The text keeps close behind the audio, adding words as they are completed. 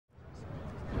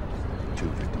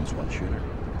It's one shooter.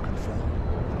 Confirm.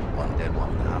 One dead, one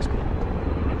in the hospital.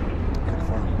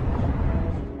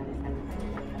 Confirm.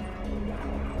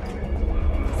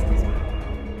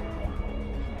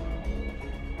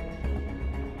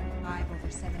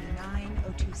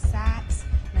 5/79, 02 Sats,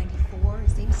 94,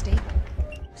 seems stable.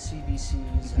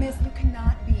 CBC's... Miss, you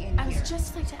cannot be in here. I would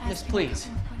just like to ask Miss, him please. a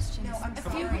couple of questions. No, I'm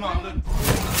sorry. Come on,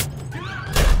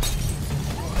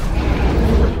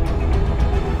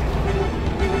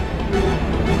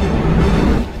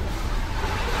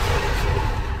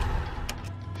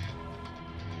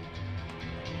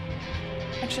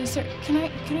 Actually, sir, can I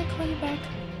call you back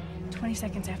 20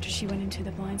 seconds after she went into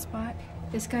the blind spot?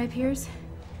 This guy appears.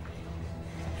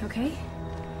 Okay?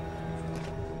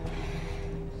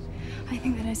 I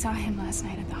think that I saw him last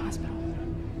night at the hospital.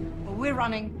 Well, we're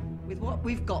running with what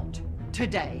we've got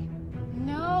today.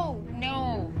 No.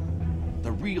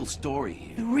 The real story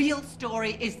here. The real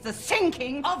story is the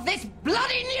sinking of this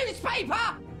bloody newspaper!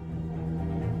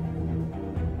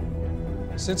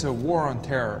 Since a war on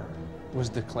terror was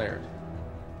declared,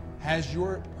 has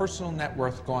your personal net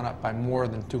worth gone up by more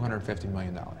than $250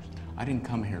 million? I didn't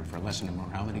come here for a lesson in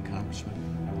morality, Congressman.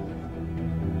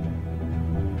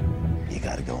 You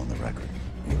gotta go on the record.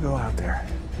 You go out there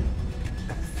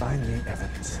and find me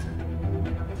evidence.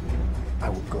 I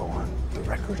will go on the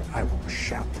record. I will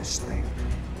shout this thing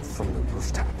from the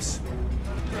rooftops.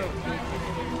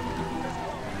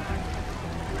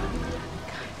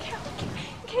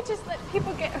 We can't just let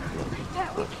people get hurt like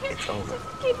that. We can't It's over.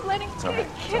 just keep letting people get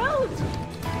killed.